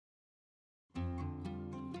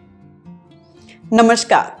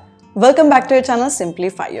Namaskar. Welcome back to your channel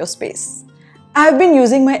Simplify Your Space. I have been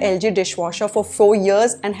using my LG dishwasher for 4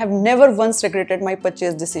 years and have never once regretted my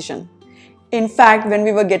purchase decision. In fact, when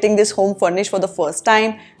we were getting this home furnished for the first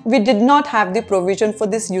time, we did not have the provision for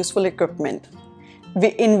this useful equipment.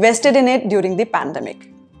 We invested in it during the pandemic.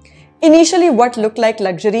 Initially, what looked like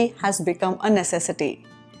luxury has become a necessity.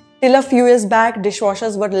 Till a few years back,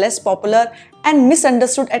 dishwashers were less popular and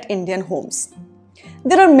misunderstood at Indian homes.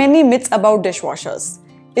 There are many myths about dishwashers,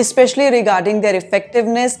 especially regarding their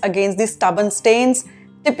effectiveness against the stubborn stains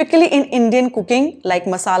typically in Indian cooking like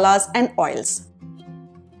masalas and oils.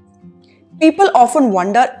 People often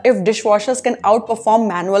wonder if dishwashers can outperform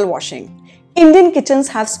manual washing. Indian kitchens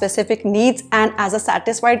have specific needs, and as a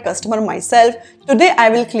satisfied customer myself, today I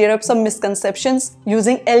will clear up some misconceptions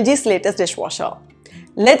using LG's latest dishwasher.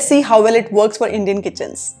 Let's see how well it works for Indian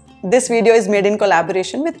kitchens. This video is made in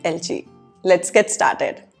collaboration with LG. Let's get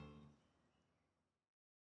started.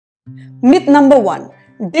 Myth number 1.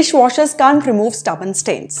 Dishwashers can't remove stubborn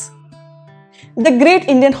stains. The great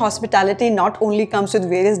Indian hospitality not only comes with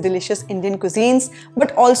various delicious Indian cuisines,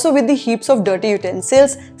 but also with the heaps of dirty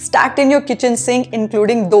utensils stacked in your kitchen sink,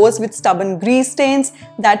 including those with stubborn grease stains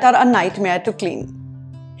that are a nightmare to clean.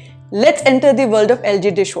 Let's enter the world of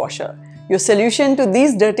LG Dishwasher, your solution to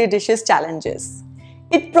these dirty dishes challenges.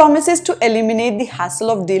 It promises to eliminate the hassle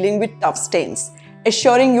of dealing with tough stains,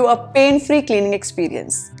 assuring you a pain-free cleaning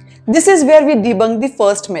experience. This is where we debunk the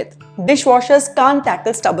first myth: dishwashers can't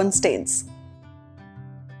tackle stubborn stains.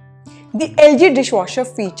 The LG dishwasher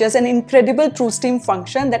features an incredible Truesteam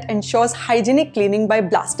function that ensures hygienic cleaning by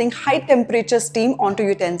blasting high-temperature steam onto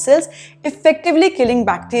utensils, effectively killing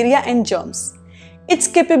bacteria and germs. Its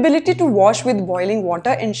capability to wash with boiling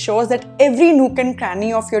water ensures that every nook and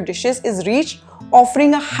cranny of your dishes is reached,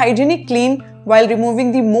 offering a hygienic clean while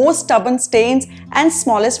removing the most stubborn stains and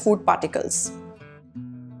smallest food particles.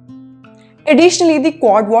 Additionally, the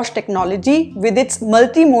quad wash technology with its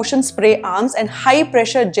multi-motion spray arms and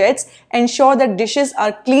high-pressure jets ensure that dishes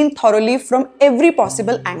are cleaned thoroughly from every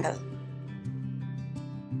possible angle.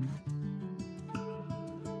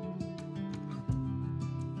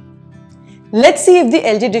 Let's see if the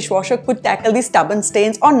LG dishwasher could tackle the stubborn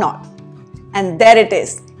stains or not. And there it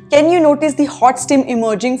is. Can you notice the hot steam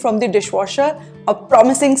emerging from the dishwasher? A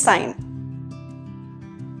promising sign.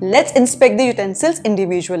 Let's inspect the utensils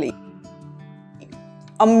individually.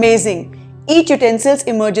 Amazing! Each utensil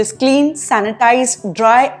emerges clean, sanitized,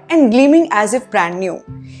 dry and gleaming as if brand new.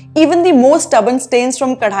 Even the most stubborn stains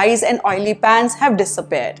from kadhais and oily pans have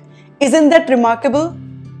disappeared. Isn't that remarkable?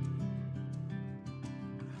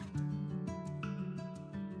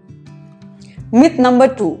 Myth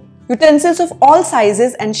number 2. Utensils of all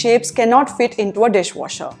sizes and shapes cannot fit into a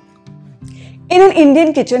dishwasher. In an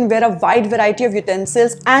Indian kitchen where a wide variety of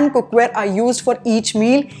utensils and cookware are used for each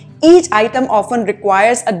meal, each item often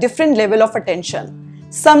requires a different level of attention.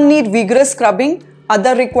 Some need vigorous scrubbing,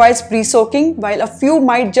 others requires pre-soaking, while a few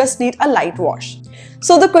might just need a light wash.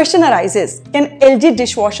 So the question arises, can LG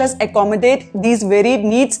dishwashers accommodate these varied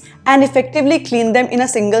needs and effectively clean them in a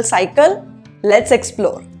single cycle? Let's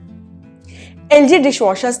explore. LG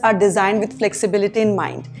dishwashers are designed with flexibility in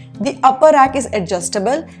mind. The upper rack is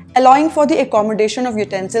adjustable, allowing for the accommodation of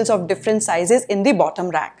utensils of different sizes in the bottom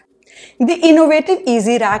rack. The innovative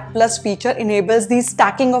Easy Rack Plus feature enables the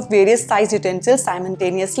stacking of various size utensils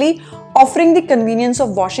simultaneously, offering the convenience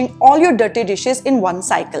of washing all your dirty dishes in one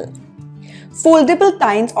cycle. Foldable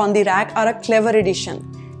tines on the rack are a clever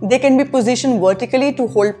addition. They can be positioned vertically to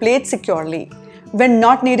hold plates securely. When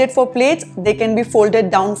not needed for plates, they can be folded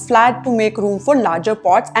down flat to make room for larger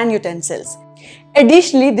pots and utensils.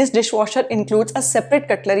 Additionally, this dishwasher includes a separate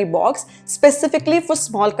cutlery box specifically for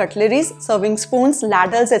small cutleries, serving spoons,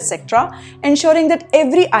 ladles, etc., ensuring that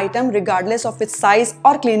every item, regardless of its size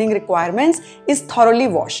or cleaning requirements, is thoroughly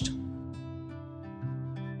washed.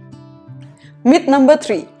 Myth number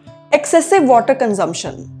 3. Excessive water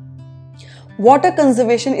consumption. Water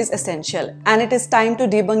conservation is essential, and it is time to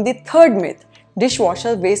debunk the third myth: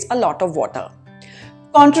 dishwashers waste a lot of water.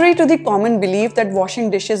 Contrary to the common belief that washing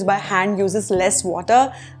dishes by hand uses less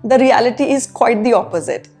water, the reality is quite the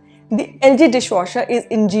opposite. The LG dishwasher is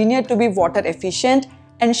engineered to be water efficient,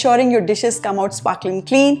 ensuring your dishes come out sparkling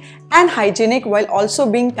clean and hygienic while also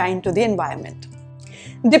being kind to the environment.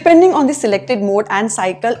 Depending on the selected mode and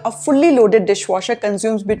cycle, a fully loaded dishwasher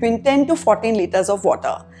consumes between 10 to 14 liters of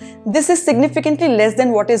water. This is significantly less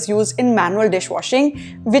than what is used in manual dishwashing,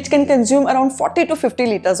 which can consume around 40 to 50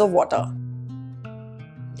 liters of water.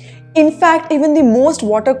 In fact, even the most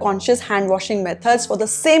water-conscious hand washing methods for the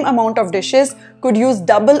same amount of dishes could use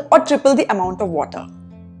double or triple the amount of water.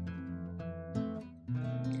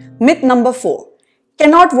 Myth number 4.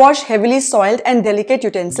 cannot wash heavily soiled and delicate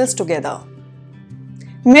utensils together.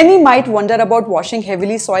 Many might wonder about washing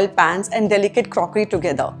heavily soiled pans and delicate crockery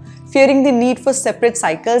together, fearing the need for separate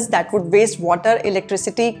cycles that would waste water,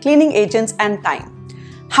 electricity, cleaning agents, and time.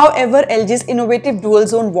 However, LG's innovative dual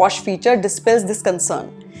zone wash feature dispels this concern.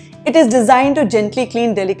 It is designed to gently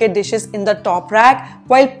clean delicate dishes in the top rack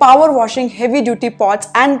while power washing heavy-duty pots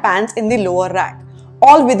and pans in the lower rack,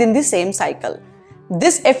 all within the same cycle.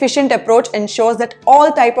 This efficient approach ensures that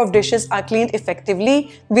all types of dishes are cleaned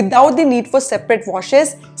effectively without the need for separate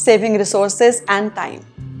washes, saving resources and time.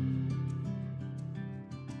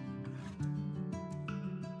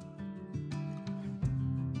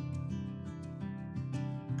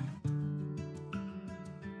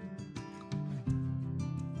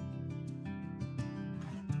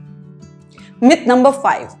 Myth number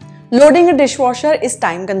 5. Loading a dishwasher is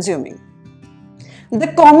time consuming. The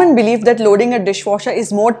common belief that loading a dishwasher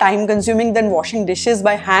is more time consuming than washing dishes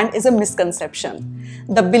by hand is a misconception.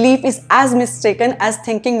 The belief is as mistaken as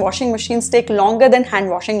thinking washing machines take longer than hand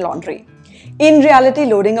washing laundry. In reality,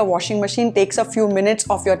 loading a washing machine takes a few minutes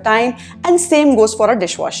of your time, and same goes for a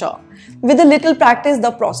dishwasher. With a little practice,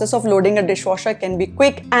 the process of loading a dishwasher can be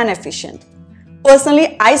quick and efficient.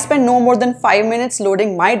 Personally, I spend no more than 5 minutes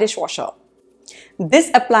loading my dishwasher.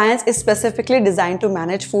 This appliance is specifically designed to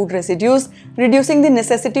manage food residues, reducing the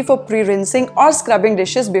necessity for pre-rinsing or scrubbing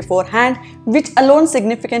dishes beforehand, which alone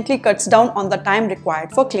significantly cuts down on the time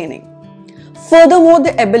required for cleaning. Furthermore,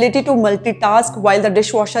 the ability to multitask while the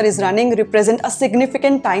dishwasher is running represents a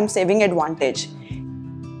significant time-saving advantage.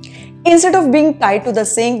 Instead of being tied to the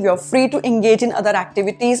sink, you are free to engage in other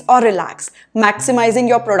activities or relax, maximizing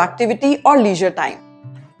your productivity or leisure time.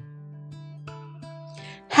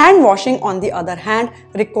 Hand washing, on the other hand,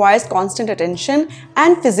 requires constant attention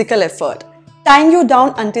and physical effort, tying you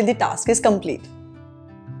down until the task is complete.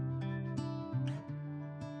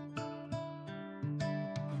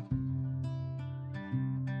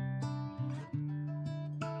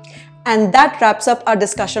 And that wraps up our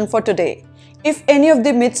discussion for today. If any of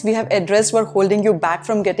the myths we have addressed were holding you back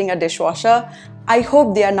from getting a dishwasher, I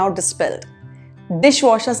hope they are now dispelled.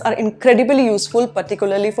 Dishwashers are incredibly useful,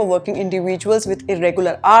 particularly for working individuals with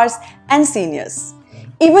irregular hours and seniors.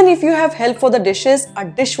 Even if you have help for the dishes, a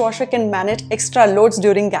dishwasher can manage extra loads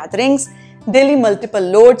during gatherings, daily multiple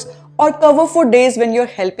loads, or cover for days when your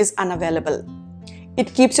help is unavailable.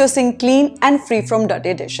 It keeps your sink clean and free from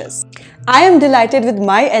dirty dishes. I am delighted with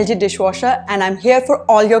my LG dishwasher and I'm here for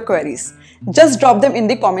all your queries. Just drop them in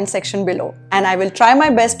the comment section below and I will try my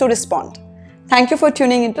best to respond. Thank you for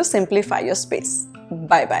tuning in to Simplify Your Space.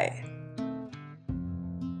 Bye-bye.